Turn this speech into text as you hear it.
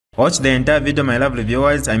Watch the entire video, my lovely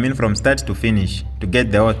viewers, I mean from start to finish, to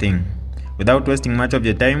get the whole thing. Without wasting much of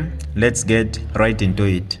your time, let's get right into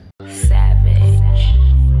it.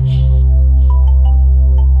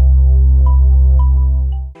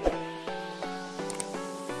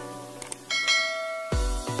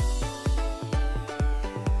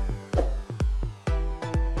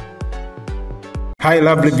 Hi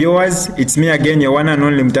lovely viewers, it's me again, your one and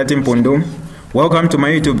only Mutati Mpundu. Welcome to my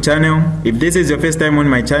YouTube channel. If this is your first time on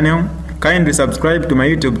my channel, kindly subscribe to my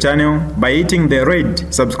YouTube channel by hitting the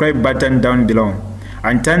red subscribe button down below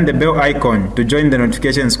and turn the bell icon to join the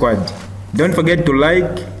notification squad. Don't forget to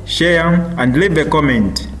like, share and leave a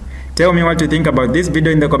comment. Tell me what you think about this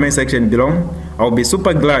video in the comment section below. I'll be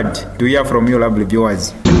super glad to hear from you lovely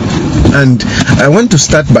viewers. And I want to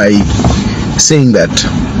start by saying that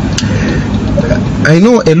I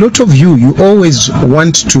know a lot of you always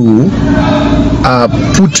want to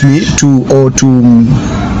put me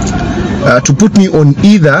to put me on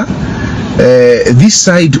either this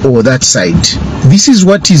side or that side. This is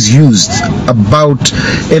what is used about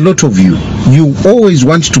a lot of you. You always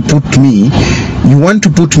want to put me, you want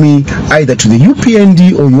to put me either to the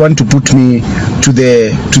UPND or you want to put me to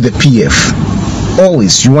the PF.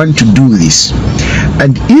 Always you want to do this.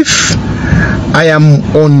 And if I am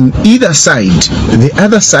on either side, the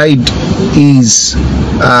other side is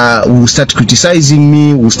will start criticizing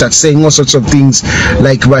me, will start saying all sorts of things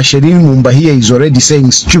like Vasherin Mumba here is already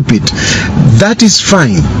saying stupid. That is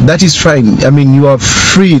fine. That is fine. I mean, you are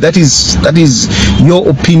free. That is your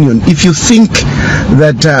opinion. If you think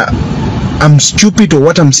that I'm stupid or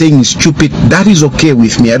what I'm saying is stupid, that is okay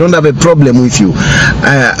with me. I don't have a problem with you.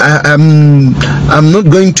 I'm not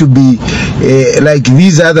going to be like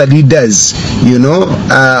these other leaders, you know,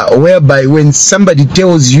 whereby when somebody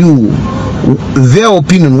tells you their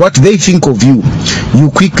opinion, what they think of you, you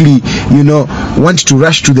quickly, you know, want to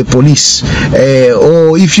rush to the police,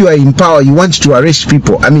 or if you are in power, you want to arrest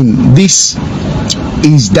people. I mean, this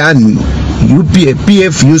is done.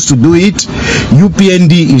 PF used to do it,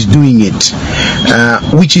 UPND is doing it,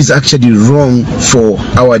 which is actually wrong for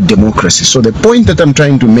our democracy. So the point that I'm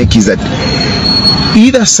trying to make is that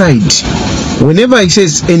either side, whenever I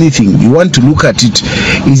says anything, you want to look at it.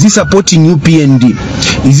 Is this supporting UPND?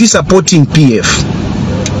 Is this supporting PF?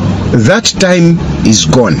 That time is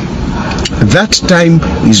gone. That time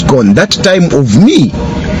is gone. That time of me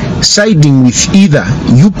siding with either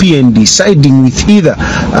UPND, siding with either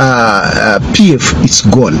PF, it's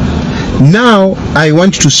gone. Now I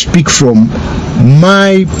want to speak from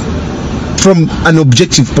an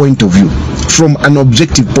objective point of view. From an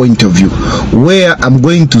objective point of view, where I'm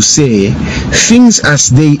going to say things as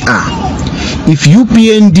they are. If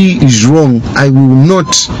UPND is wrong, I will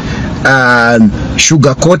not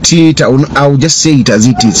sugarcoat it. I will just say it as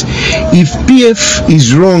it is. If PF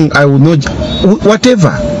is wrong, I will not,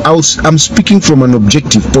 whatever. I'm speaking from an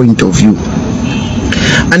objective point of view.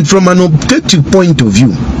 And from an objective point of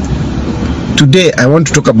view, today I want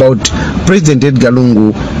to talk about President Edgar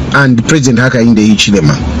Lungu and President Hakainde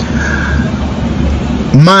Hichilema.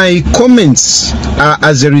 My comments are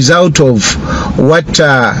as a result of what Chief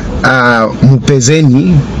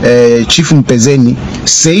Mpezeni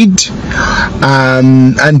said,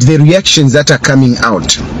 and the reactions that are coming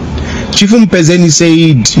out. Chief Mpezeni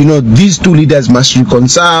said, you know, these two leaders must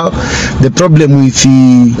reconcile. The problem with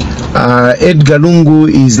Edgar Lungu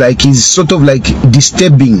is like he's sort of like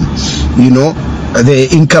disturbing, you know, the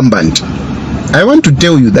incumbent. I want to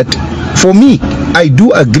tell you that for me, I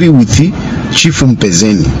do agree with Chief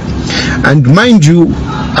Mpezeni. And mind you,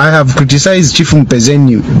 I have criticized Chief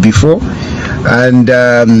Mpezeni before, and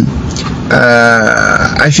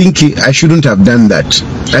I think I shouldn't have done that.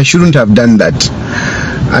 I shouldn't have done that.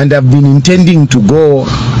 And I've been intending to go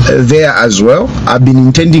there as well. I've been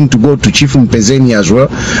intending to go to Chief Mpezeni as well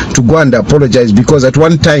to go and apologize, because at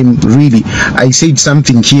one time really I said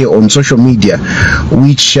something here on social media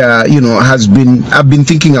which you know, I've been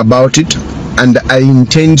thinking about it, and I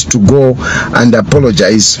intend to go and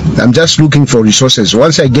apologize. I'm just looking for resources.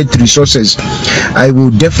 Once I get resources, I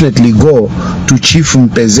will definitely go to Chief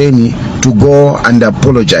Mpezeni to go and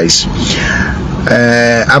apologize.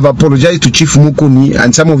 I've apologized to Chief Mukuni,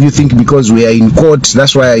 and some of you think because we are in court,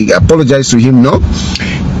 that's why I apologize to him. No,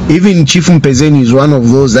 even Chief Mpezeni is one of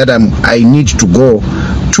those that I need to go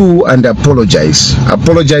to and apologize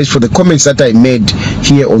for the comments that I made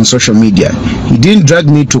here on social media. He didn't drag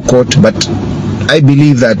me to court, but I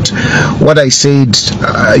believe that what I said,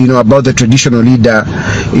 you know, about the traditional leader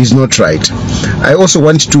is not right. I also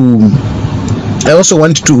want to I also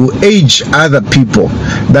want to urge other people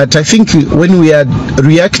that I think when we are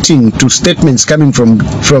reacting to statements coming from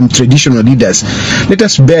traditional leaders, let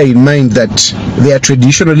us bear in mind that they are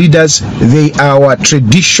traditional leaders. They are our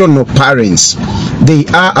traditional parents. They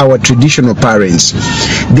are our traditional parents.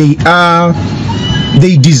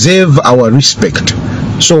 They deserve our respect.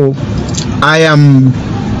 So I am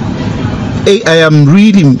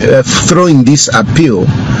really throwing this appeal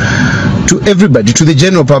to everybody, to the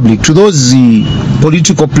general public, to those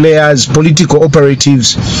political players, political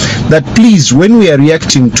operatives, that please, when we are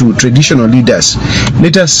reacting to traditional leaders,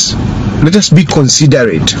 let us be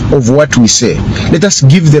considerate of what we say. Let us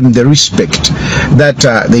give them the respect that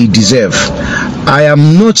they deserve. I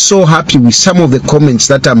am not so happy with some of the comments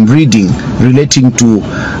that I'm reading relating to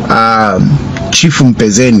Chief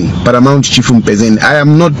Mpezeni, Paramount Chief Mpezeni. I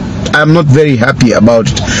am not very happy about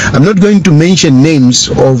it. I'm not going to mention names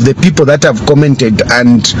of the people that have commented,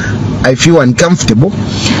 and I feel uncomfortable,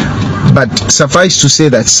 but suffice to say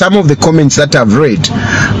that some of the comments that I've read,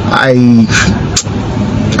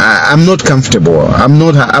 I'm not comfortable. I'm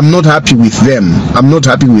not happy with them. I'm not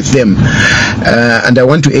happy with them, and I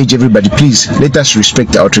want to urge everybody, please, let us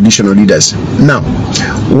respect our traditional leaders. Now,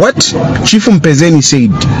 what Chief Mpezeni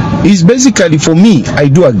said is basically, for me, I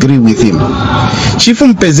do agree with him. Chief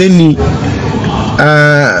Mpezeni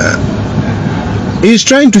is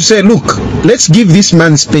trying to say, look, let's give this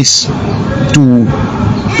man space to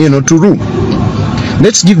rule.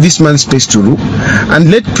 Let's give this man space to rule, and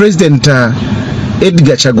let President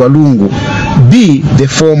Edgar Lungu be the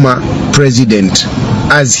former president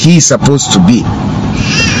as he's supposed to be.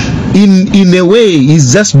 In a way,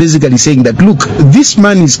 he's just basically saying that, look, this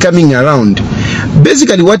man is coming around.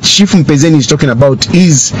 Basically, what Chief Mpezeni is talking about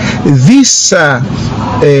is this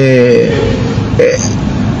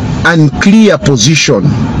unclear position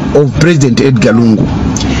of President Edgar Lungu.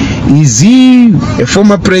 Is he a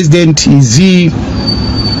former president? Is he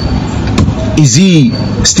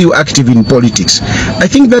still active in politics? I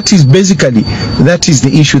think that is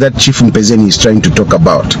the issue that Chief Mpezeni is trying to talk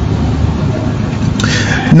about.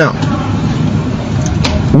 Now,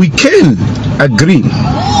 we can agree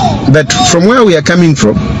that from where we are coming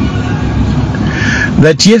from,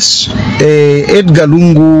 that yes, Edgar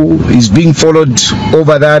Lungu is being followed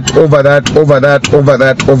over that,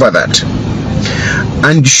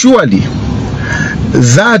 and surely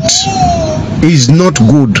that is not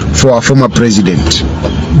good for our former president.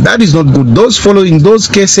 That is not good. Those following those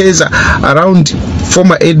cases around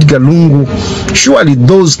former Edgar Lungu, surely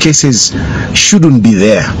those cases shouldn't be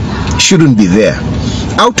there. Shouldn't be there.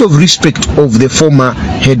 Out of respect of the former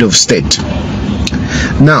head of state.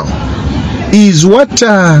 Now, is what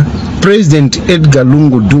President Edgar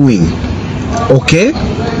Lungu doing okay?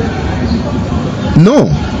 No.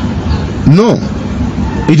 No.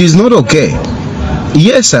 It is not okay.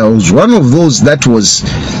 Yes, I was one of those that was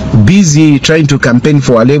busy trying to campaign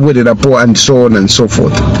for Alebwe de Rapport and so on and so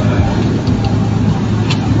forth.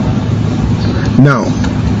 Now,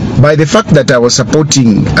 by the fact that I was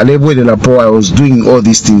supporting Alebwe de Rapport, I was doing all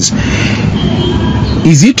these things.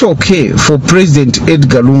 Is it okay for President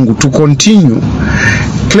Edgar Lungu to continue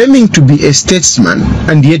claiming to be a statesman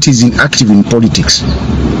and yet is inactive in politics?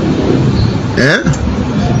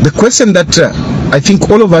 The question that I think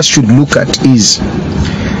all of us should look at is,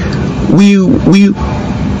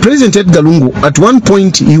 President Edgar Lungu, at one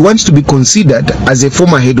point, he wants to be considered as a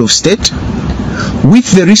former head of state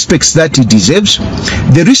with the respects that he deserves,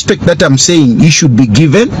 the respect that I'm saying he should be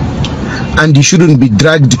given, and he shouldn't be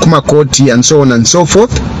dragged kumakoti and so on and so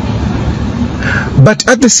forth. But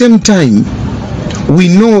at the same time, we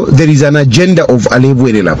know there is an agenda of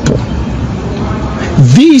Alebwe de Rapport.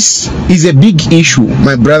 This is a big issue,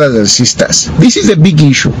 my brothers and sisters. This is a big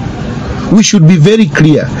issue. We should be very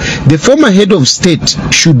clear. The former head of state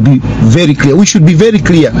should be very clear. We should be very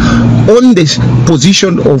clear on the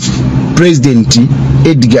position of President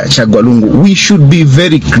Edgar Lungu. We should be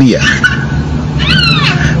very clear.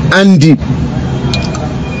 And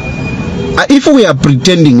if we are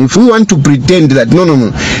pretending, if we want to pretend that no,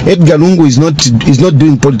 Edgar Lungu is not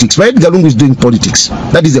doing politics. Why Edgar Lungu is doing politics?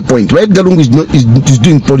 That is the point. Why Edgar Lungu is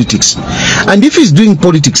doing politics? And if he's doing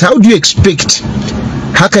politics, how do you expect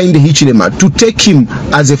Hakainde Hichilema to take him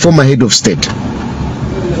as a former head of state?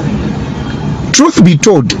 Truth be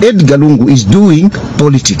told, Edgar Lungu is doing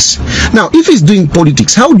politics. Now, if he's doing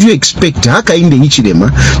politics, how do you expect Hakainde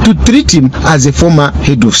Hichilema to treat him as a former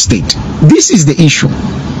head of state? This is the issue.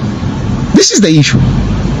 This is the issue.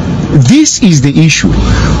 This is the issue.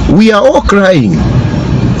 We are all crying,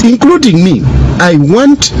 including me. I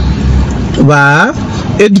want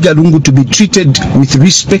Edgar Lungu to be treated with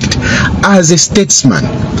respect as a statesman,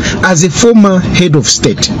 as a former head of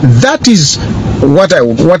state. That is what I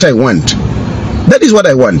want. That is what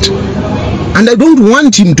I want. And I don't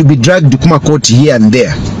want him to be dragged to Kuma court here and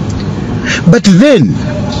there. But then,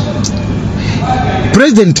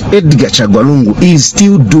 President Edgar Lungu is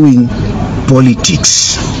still doing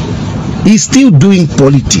politics. He's still doing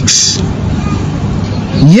politics.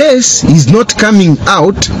 Yes, he's not coming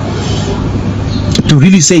out to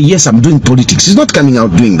really say, yes, I'm doing politics. He's not coming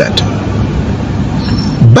out doing that.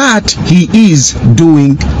 But he is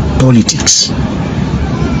doing politics.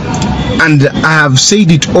 And I have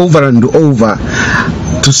said it over and over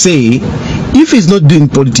to say, if he's not doing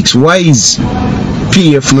politics, why is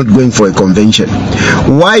PF not going for a convention?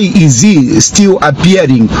 Why is he still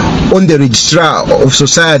appearing on the registrar of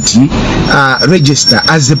society register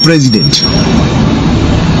as the president?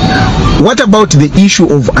 What about the issue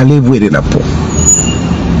of Alevwererapo?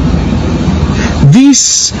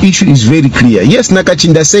 This issue is very clear. Yes,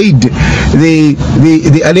 Nakachinda said the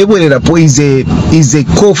Alevwererapo is a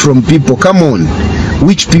call from people. Come on,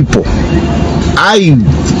 which people? I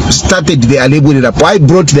started the Alevwererapo. I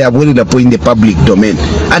brought the Alevwererapo in the public domain,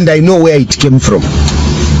 and I know where it came from.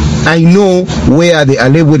 I know where the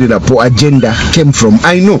Alevwererapo agenda came from.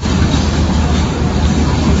 I know.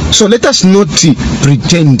 So let us not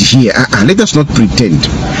pretend here. Let us not pretend.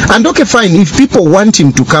 And okay, fine. If people want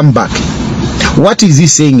him to come back, what is he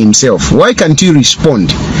saying himself? Why can't he respond?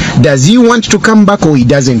 Does he want to come back or he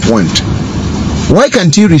doesn't want? Why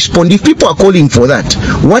can't he respond? If people are calling for that,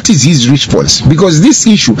 what is his response? Because this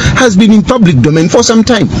issue has been in public domain for some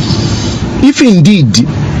time. If indeed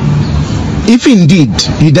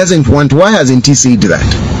he doesn't want, why hasn't he said that?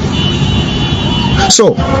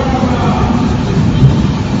 So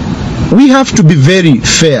we have to be very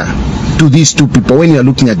fair to these two people. When you are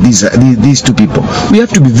looking at these two people, we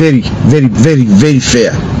have to be very, very, very, very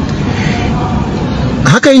fair.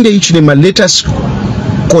 Hakainde Hichilema, let us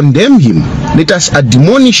condemn him, let us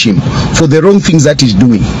admonish him for the wrong things that he's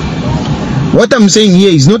doing. What I'm saying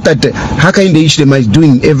here is not that Hakainde Hichilema is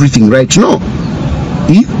doing everything right. No.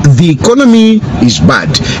 The economy is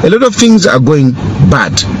bad. A lot of things are going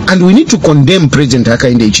bad. And we need to condemn President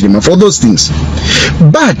Hakainde Hichilema for those things.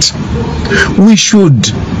 But we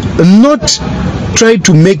should not try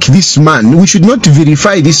to make this man, we should not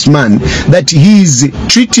verify this man that he is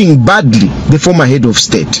treating badly the former head of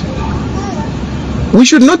state. We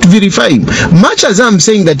should not verify him. Much as I'm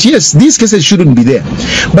saying that yes, these cases shouldn't be there.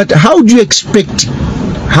 But how do you expect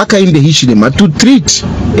Hakainde Hichilema to treat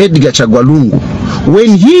Edgar Lungu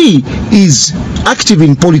when he is active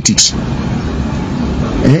in politics?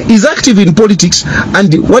 He's active in politics,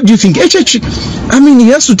 and what do you think? I mean, he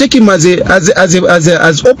has to take him as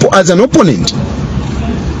an opponent,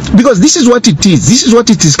 because this is what it is. This is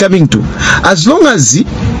what it is coming to. As long as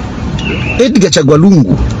Edgar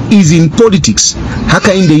Lungu is in politics,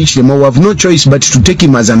 Hakainde Hichilema will have no choice but to take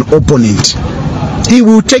him as an opponent. He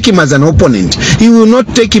will take him as an opponent. He will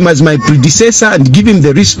not take him as my predecessor and give him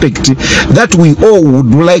the respect that we all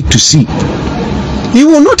would like to see. He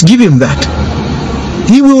will not give him that.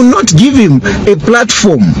 He will not give him a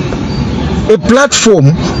platform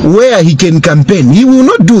where he can campaign. He will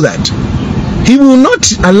not do that. He will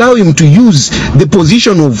not allow him to use the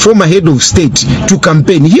position of former head of state to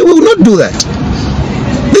campaign. He will not do that.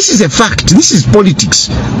 This is a fact. This is politics.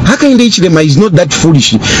 Hakainde Hichilema is not that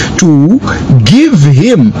foolish to give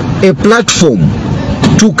him a platform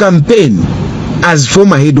to campaign as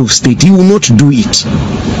former head of state. He will not do it.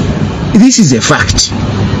 This is a fact.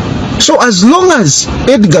 So as long as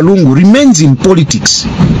Edgar Lungu remains in politics,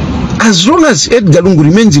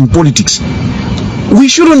 we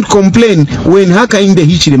shouldn't complain when Hakainde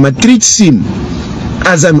Hichilema treats him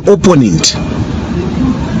as an opponent.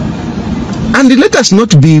 And let us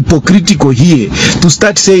not be hypocritical here to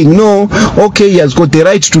start saying, no, okay, he has got the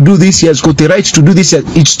right to do this, he has got the right to do this.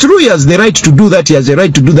 It's true, he has the right to do that, he has the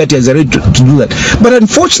right to do that, he has the right to do that. But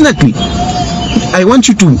unfortunately, I want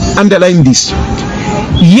you to underline this.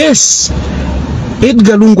 Yes,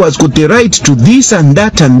 Edgar Lungu has got the right to this and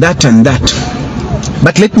that and that and that.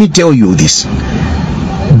 But let me tell you this.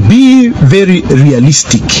 Be very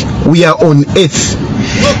realistic. We are on earth.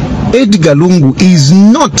 Edgar Lungu is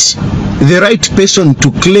not the right person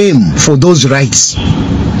to claim for those rights.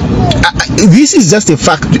 This is just a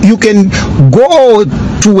fact. You can go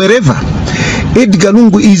to wherever. Edgar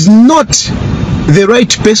Lungu is not the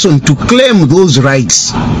right person to claim those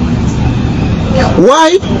rights.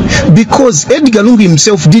 Why? Because Edgar Lungu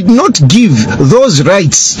himself did not give those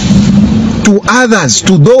rights to others,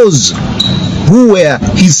 to those who were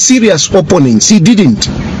his serious opponents. He didn't.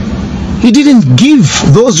 He didn't give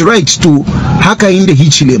those rights to Hakainde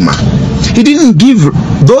Hichilema. He didn't give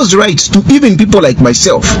those rights to even people like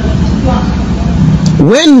myself.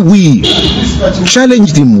 When we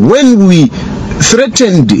challenged him, when we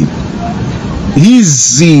threatened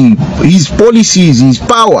his policies, his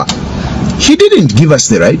power, he didn't give us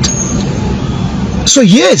the right. So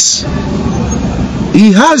yes,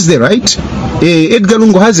 he has the right. Edgar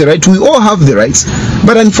Lungu has the right. We all have the rights.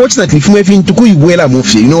 But unfortunately, you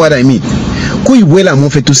know what I mean?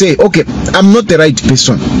 To say, okay, I'm not the right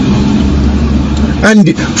person.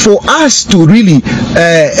 And for us to really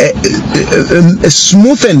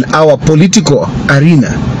smoothen our political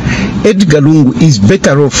arena, Edgar Lungu is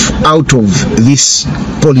better off out of this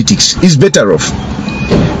politics. He's better off.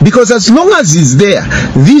 Because as long as he's there,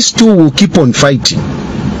 these two will keep on fighting.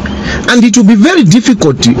 And it will be very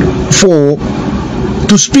difficult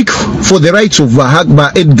to speak for the rights of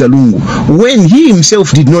Edgar Lungu when he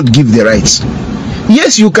himself did not give the rights.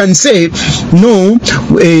 Yes, you can say, no,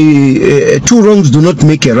 two wrongs do not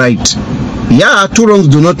make a right. Yeah, two wrongs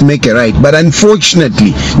do not make a right. But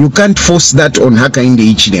unfortunately, you can't force that on Hakainde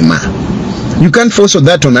Hichilema. You can't force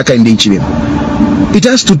that on Hakainde Hichilema. It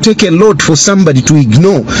has to take a lot for somebody to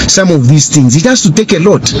ignore some of these things. It has to take a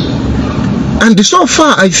lot. And so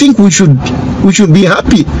far, I think we should be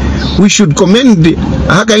happy. We should commend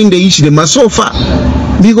Hakainde Hichilema so far.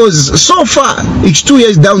 Because so far, it's 2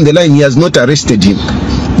 years down the line, he has not arrested him.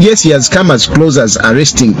 Yes, he has come as close as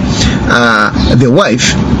arresting the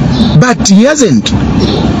wife, but he hasn't.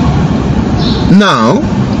 Now,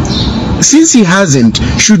 since he hasn't,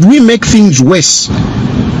 should we make things worse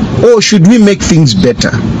or should we make things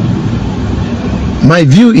better? My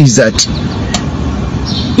view is that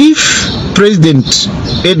if President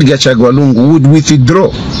Edgar Lungu would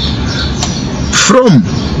withdraw from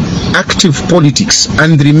active politics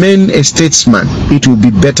and remain a statesman, it will be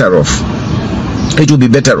better off. It will be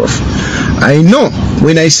better off. I know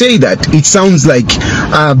when I say that, it sounds like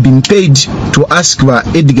I've been paid to ask for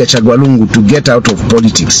Edgar Lungu to get out of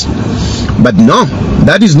politics. But no,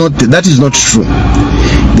 that is not true.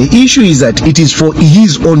 The issue is that it is for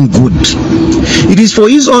his own good. It is for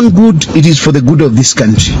his own good, it is for the good of this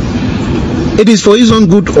country. It is for his own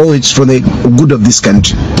good or it's for the good of this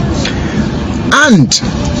country. And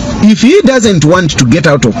if he doesn't want to get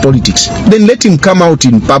out of politics, then let him come out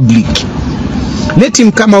in public. Let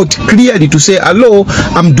him come out clearly to say, hello,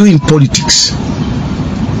 I'm doing politics.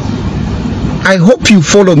 I hope you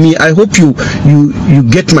follow me. I hope you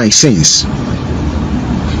get my sense.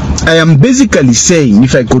 I am basically saying,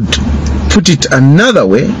 if I could put it another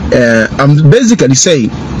way, I'm basically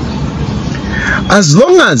saying, as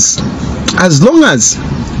long as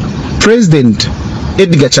President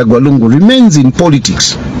Edgar Lungu remains in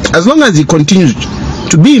politics, as long as he continues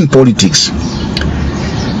to be in politics,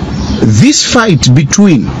 this fight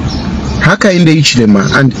between Hakainde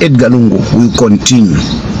Hichilema and Edgar Lungu will continue.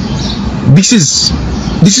 This is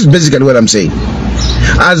basically what I'm saying.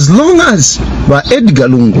 As long as Edgar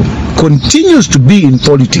Lungu continues to be in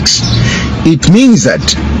politics, it means that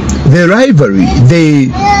the rivalry,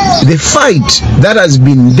 the fight that has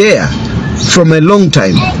been there from a long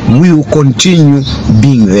time will continue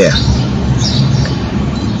being there.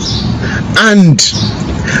 And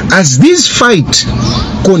as this fight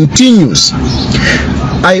continues,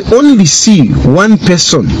 I only see one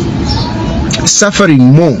person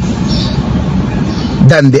suffering more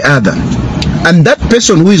than the other, and that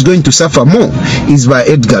person who is going to suffer more is by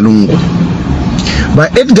Edgar Lungu.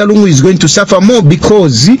 But Edgar Lungu is going to suffer more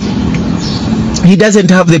because he doesn't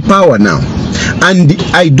have the power now, and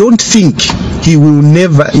I don't think he will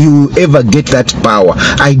ever get that power.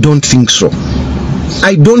 I don't think so.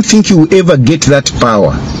 I don't think he will ever get that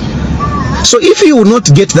power. So if he will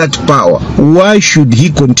not get that power, why should he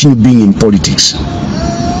continue being in politics?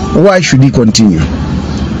 Why should he continue?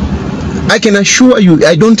 I can assure you,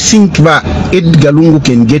 I don't think that Edgar Lungu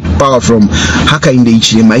can get power from Hakainde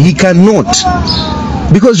Hichilema. He cannot.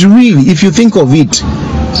 Because really, if you think of it,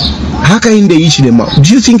 Hakainde Hichilema,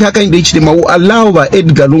 do you think Hakainde Hichilema will allow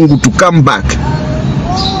Edgar Lungu to come back?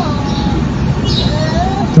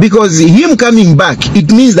 Because him coming back,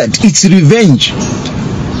 it means that it's revenge.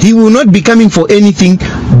 He will not be coming for anything,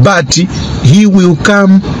 but he will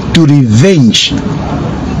come to revenge.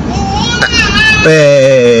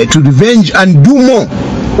 And do more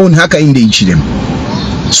on Hakainde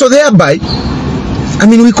Hichilema. So thereby, I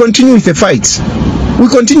mean, we continue with the fights. We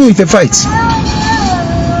continue with the fights.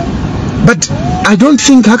 But I don't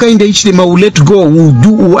think Hakainde Hichilema will let go,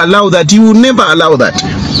 will allow that. He will never allow that.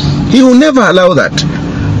 He will never allow that.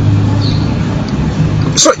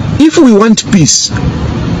 So if we want peace,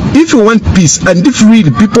 If you want peace, and if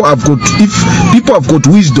really people have got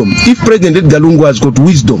wisdom, if President Edgar Lungu has got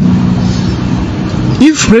wisdom,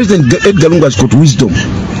 if President Edgar Lungu has got wisdom,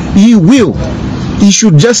 he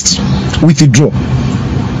should just withdraw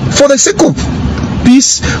for the sake of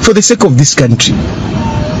peace, for the sake of this country.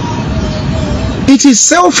 It is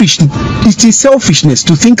selfish. It is selfishness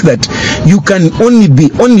to think that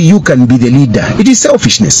only you can be the leader. It is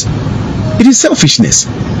selfishness. It is selfishness.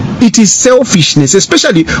 It is selfishness,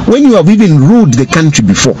 especially when you have even ruled the country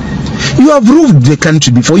before. You have ruled the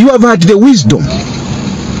country before. You have had the wisdom.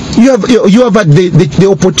 You have had the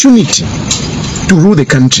opportunity to rule the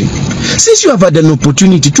country. Since you have had an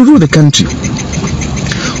opportunity to rule the country,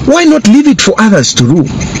 why not leave it for others to rule?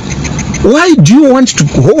 Why do you want to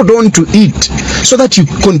hold on to it so that you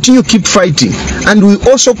continue keep fighting, and we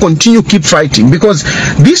also continue keep fighting? Because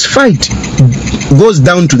this fight goes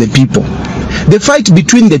down to the people. The fight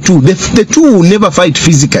between the two will never fight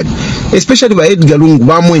physically, especially by Edgar Lungu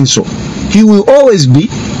Bamwenso. He will always be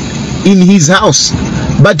in his house.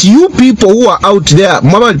 But you people who are out there,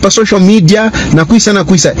 social media,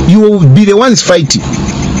 you will be the ones fighting.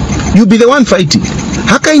 You'll be the one fighting.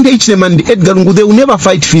 Hakainde, Hichilema and Edgar Lungu, they will never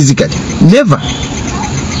fight physically. Never.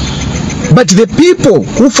 But the people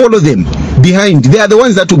who follow them behind, they are the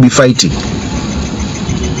ones that will be fighting.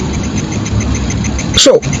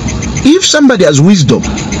 So, if somebody has wisdom,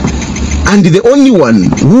 and the only one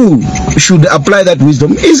who should apply that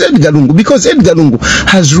wisdom is Edgar Lungu, because Edgar Lungu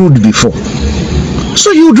has ruled before.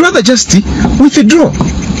 So you would rather just withdraw.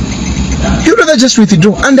 You would rather just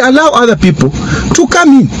withdraw and allow other people to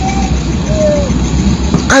come in.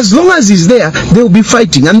 As long as he's there, they will be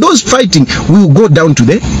fighting, and those fighting will go down to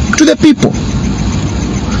the people.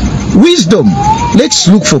 Wisdom. Let's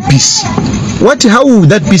look for peace. How will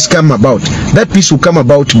that peace come about? That peace will come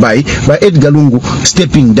about by Edgar Lungu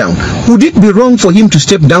stepping down. Would it be wrong for him to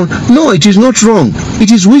step down? No, it is not wrong.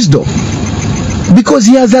 It is wisdom. Because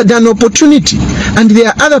he has had an opportunity, and there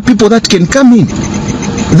are other people that can come in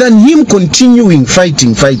than him continuing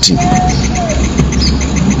fighting.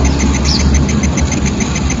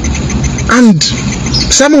 And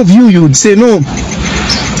some of you would say, no,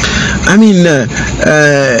 I mean,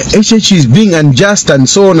 HH is being unjust and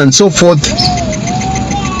so on and so forth.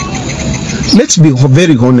 Let's be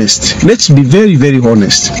very honest. Let's be very, very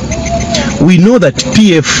honest. We know that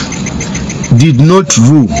PF did not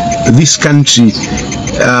rule this country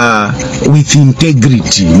with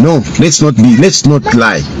integrity. No, let's not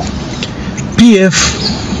lie.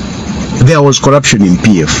 PF, there was corruption in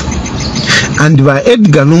PF. And by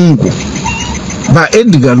Edgar Lungu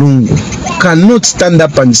cannot stand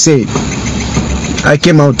up and say, I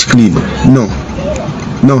came out clean. No,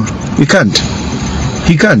 he can't.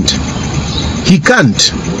 He can't.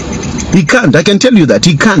 I can tell you that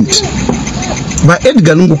he can't. But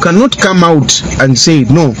Edgar Lungu cannot come out and say,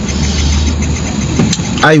 no,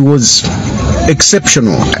 I was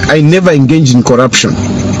exceptional. I never engaged in corruption.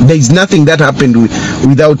 There is nothing that happened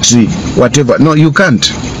without whatever. No, you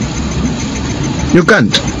can't. You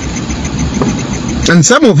can't. And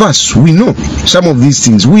some of us, we know some of these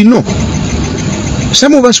things. We know.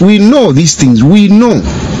 Some of us, we know these things. We know.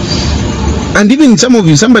 And even some of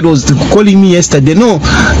you, somebody was calling me yesterday, no,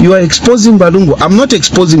 you are exposing Balungu. I'm not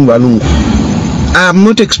exposing Balungu. I am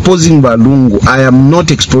not exposing Balungu. I am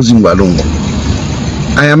not exposing Balungu.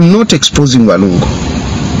 I am not exposing Balungu.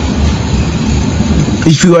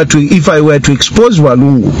 If I were to expose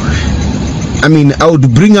Balungu, I mean, I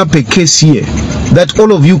would bring up a case here that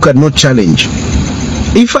all of you cannot challenge.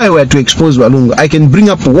 If I were to expose Balungu, I can bring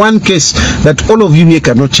up one case that all of you here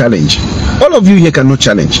cannot challenge. All of you here cannot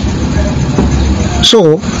challenge.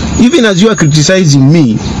 So, even as you are criticizing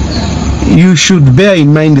me, you should bear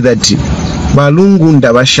in mind that Balungu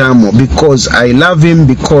ndabashamo, because I love him,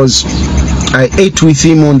 because I ate with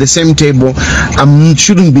him on the same table, I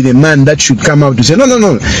shouldn't be the man that should come out to say,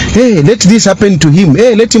 no, hey, let this happen to him,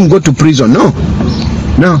 hey, let him go to prison. No,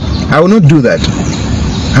 I will not do that.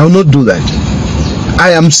 I will not do that.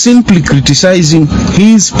 I am simply criticizing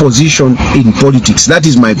his position in politics. That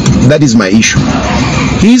is my issue.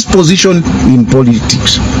 His position in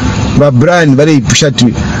politics. But Brian, very push at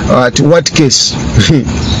me. What case?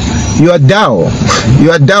 You are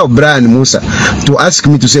down, Brian Musa, to ask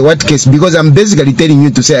me to say what case, because I'm basically telling you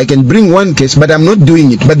to say I can bring one case, but I'm not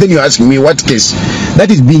doing it. But then you ask me what case. That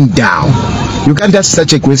is being down. You can't ask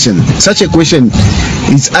such a question. Such a question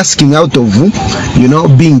is asking out of,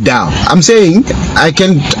 being down. I'm saying I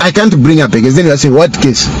can't bring up a case. Then you say what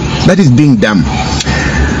case? That is being dumb.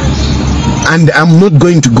 And I'm not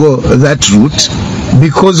going to go that route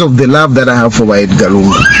because of the love that I have for Edgar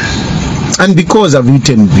Lungu, and because I've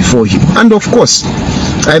eaten before him, and of course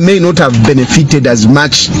I may not have benefited as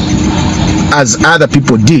much as other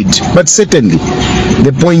people did, but certainly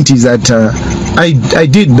the point is that I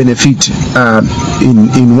did benefit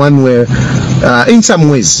in one way, in some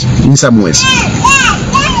ways.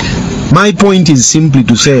 My point is simply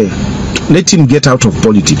to say, let him get out of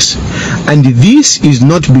politics. And this is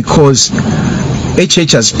not because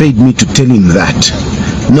HH has paid me to tell him that.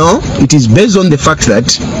 No, it is based on the fact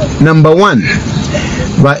that, number one,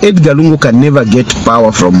 Edgar Lungu can never get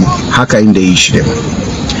power from Hakainde Hichilema.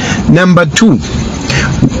 Number two,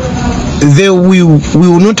 we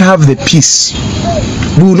will not have the peace.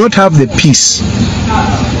 We will not have the peace,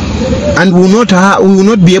 and we will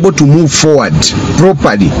not be able to move forward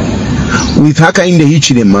properly with Hakainde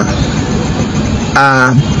Hichilema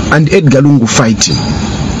and Edgar Lungu fighting.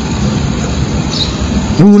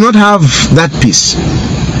 We will not have that peace.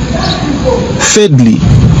 Thirdly,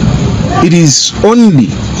 it is only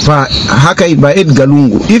by Edgar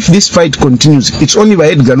Lungu. If this fight continues, it's only by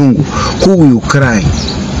Edgar Lungu who will cry.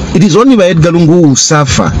 It is only by Edgar Lungu who will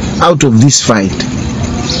suffer out of this fight.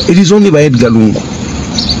 It is only by Edgar Lungu.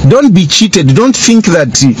 Don't be cheated. Don't think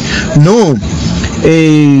that no,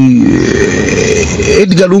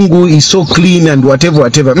 Edgar Lungu is so clean and whatever.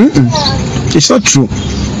 It's not true.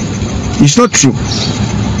 It's not true.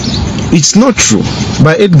 It's not true.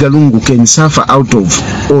 But Edgar Lungu can suffer out of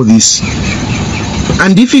all this.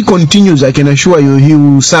 And if he continues, I can assure you, he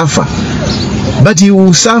will suffer. But he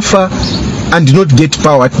will suffer and not get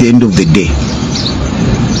power at the end of the day.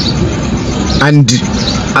 And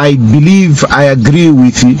I believe I agree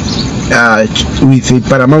with the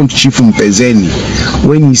Paramount Chief Mpezeni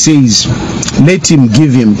when he says, let him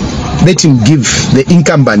give the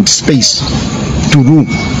incumbent space to rule.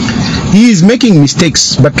 He is making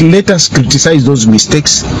mistakes, but let us criticize those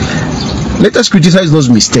mistakes. Let us criticize those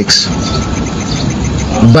mistakes.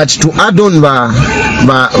 But to add on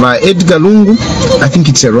by Edgar Lungu, I think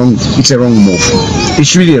it's a wrong move.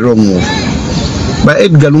 It's really a wrong move. But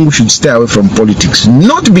Edgar Lungu should stay away from politics,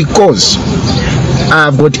 not because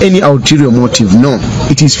I've got any ulterior motive. No,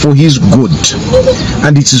 it is for his good,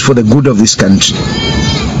 and it is for the good of this country.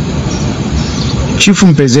 Chief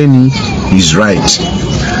Mpezeni is right,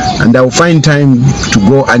 and I'll find time to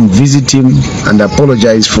go and visit him and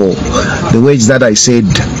apologize for the words that I said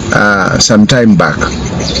some time back.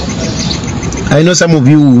 I know some of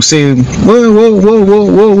you will say,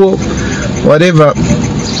 whoa, whatever.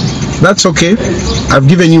 That's okay. I've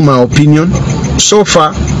given you my opinion. So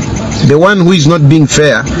far, the one who is not being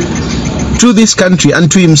fair to this country and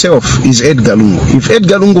to himself is Edgar Lungu. If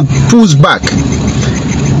Edgar Lungu pulls back,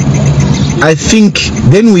 I think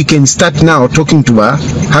then we can start now talking to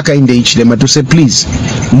Hakainde Hichilema to say, please,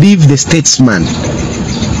 leave the statesman.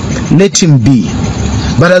 Let him be.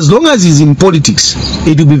 But as long as he's in politics,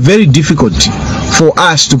 it will be very difficult for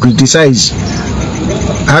us to criticize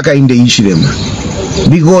Hakainde Hichilema,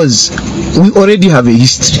 because we already have a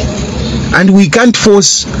history. And we can't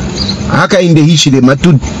force Hakainde Hichilema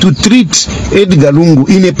to treat Edgar Lungu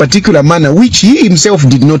in a particular manner which he himself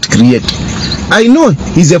did not create. I know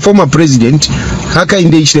he's a former president.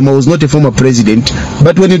 Hakainde Hichilema was not a former president.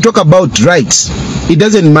 But when you talk about rights, it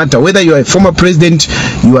doesn't matter whether you are a former president,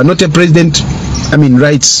 you are not a president. I mean,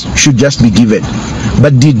 rights should just be given.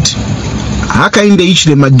 But did Hakainde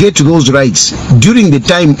Hichilema get those rights during the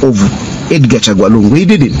time of Edgar Lungu? He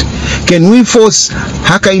didn't. Can we force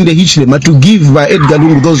Hakainde Hichilema to give Edgar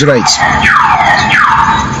Lungu those rights?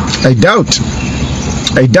 I doubt.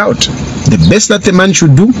 The best that the man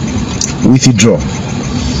should do, withdraw.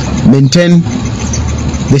 Maintain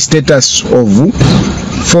the status of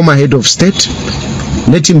former head of state.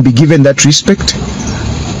 Let him be given that respect.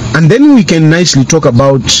 And then we can nicely talk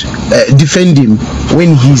about defend him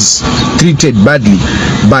when he's treated badly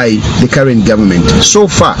by the current government. So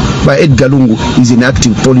far, Edgar Lungu is in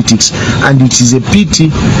active politics, and it is a pity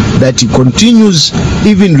that he continues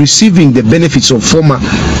even receiving the benefits of former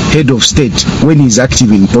head of state when he's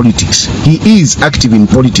active in politics. He is active in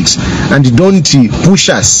politics, and don't push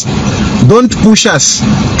us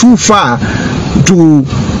too far to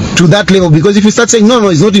that level, because if you start saying no,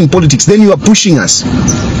 he's not in politics, then you are pushing us.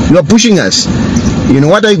 You know,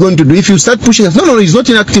 what are you going to do if you start pushing us? No, he's not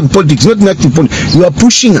in active politics. Not in active politics. You are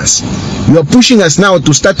pushing us. You are pushing us now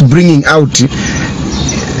to start bringing out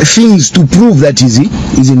things to prove that he's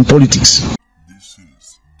in politics. This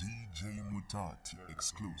is DJ Mutati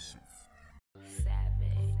exclusive.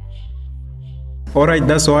 Alright,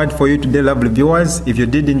 that's all for you today, lovely viewers. If you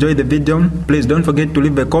did enjoy the video, please don't forget to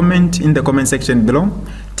leave a comment in the comment section below.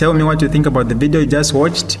 Tell me what you think about the video you just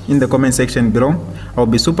watched in the comment section below. I'll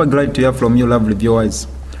be super glad to hear from you, lovely viewers.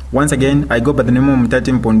 Once again, I go by the name of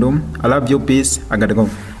Mutati Mpundu. I love you, peace, I gotta go.